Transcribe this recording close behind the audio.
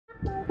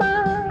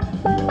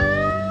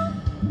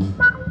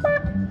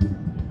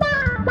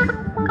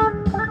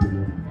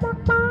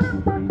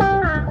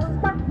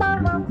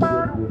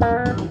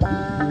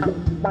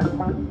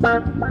Hey,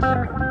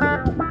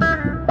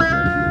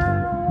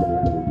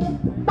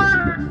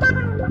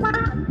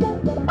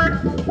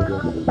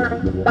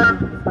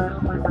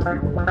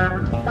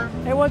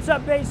 what's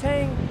up, Bass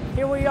Hang?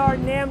 Here we are,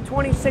 NAMM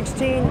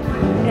 2016,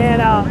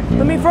 and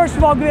let me first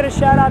of all give it a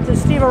shout out to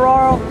Steve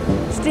Araro.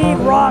 Steve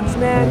rocks,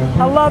 man.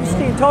 I love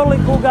Steve, totally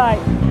cool guy,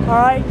 all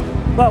right?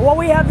 But what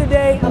we have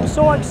today, I'm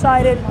so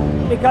excited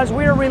because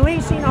we are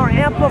releasing our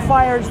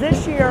amplifiers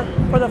this year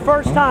for the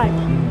first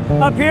time.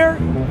 Up here,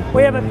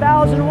 we have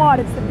 1,000 watt.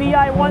 It's the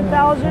BI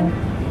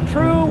 1000,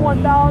 true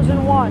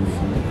 1,000 watts.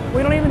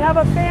 We don't even have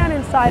a fan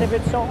inside of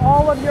it, so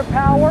all of your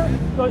power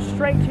goes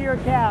straight to your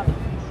cab.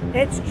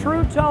 It's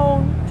true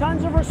tone,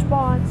 tons of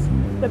response.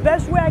 The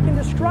best way I can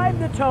describe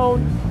the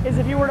tone is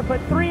if you were to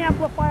put 3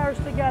 amplifiers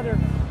together.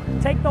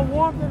 Take the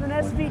warmth of an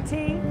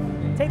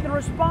SVT, take the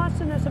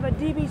responsiveness of a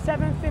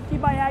DB750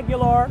 by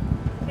Aguilar,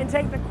 and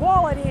take the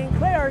quality and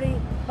clarity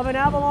of an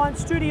Avalon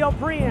Studio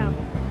preamp.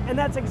 And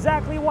that's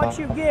exactly what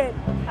you get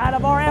out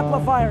of our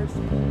amplifiers.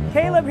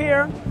 Caleb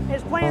here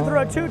is playing through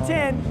a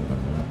 210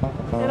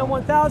 and a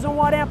 1,000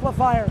 watt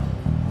amplifier.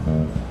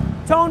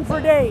 Tone for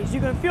days.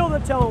 You can feel the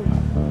tone.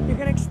 You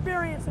can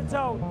experience the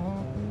tone.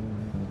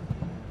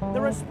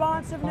 The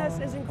responsiveness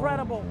is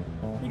incredible.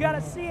 You got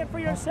to see it for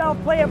yourself,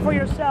 play it for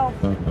yourself.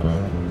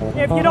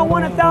 If you don't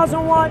want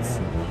 1,000 watts,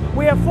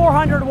 we have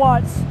 400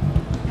 watts.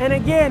 And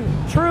again,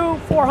 true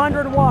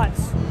 400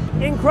 watts.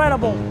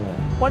 Incredible.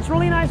 What's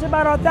really nice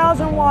about our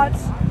 1,000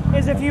 watts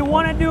is if you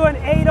want to do an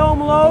 8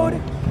 ohm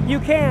load, you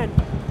can.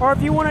 Or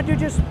if you want to do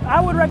just,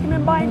 I would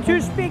recommend buying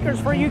 2 speakers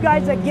for you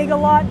guys that gig a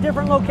lot,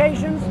 different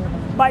locations.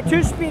 Buy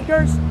 2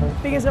 speakers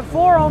because at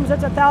 4 ohms,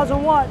 that's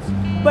 1,000 watts.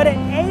 But at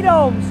 8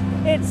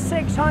 ohms, it's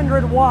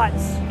 600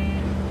 watts.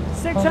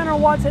 600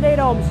 watts at 8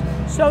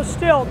 ohms. So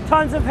still,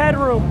 tons of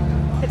headroom.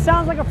 It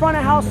sounds like a front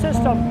of house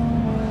system.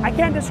 I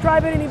can't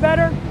describe it any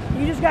better.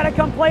 You just got to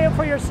come play it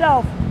for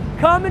yourself.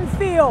 Come and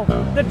feel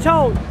the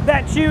tone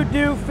that you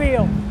do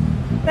feel.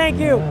 Thank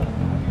you.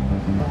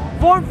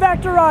 Form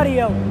Factor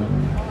Audio.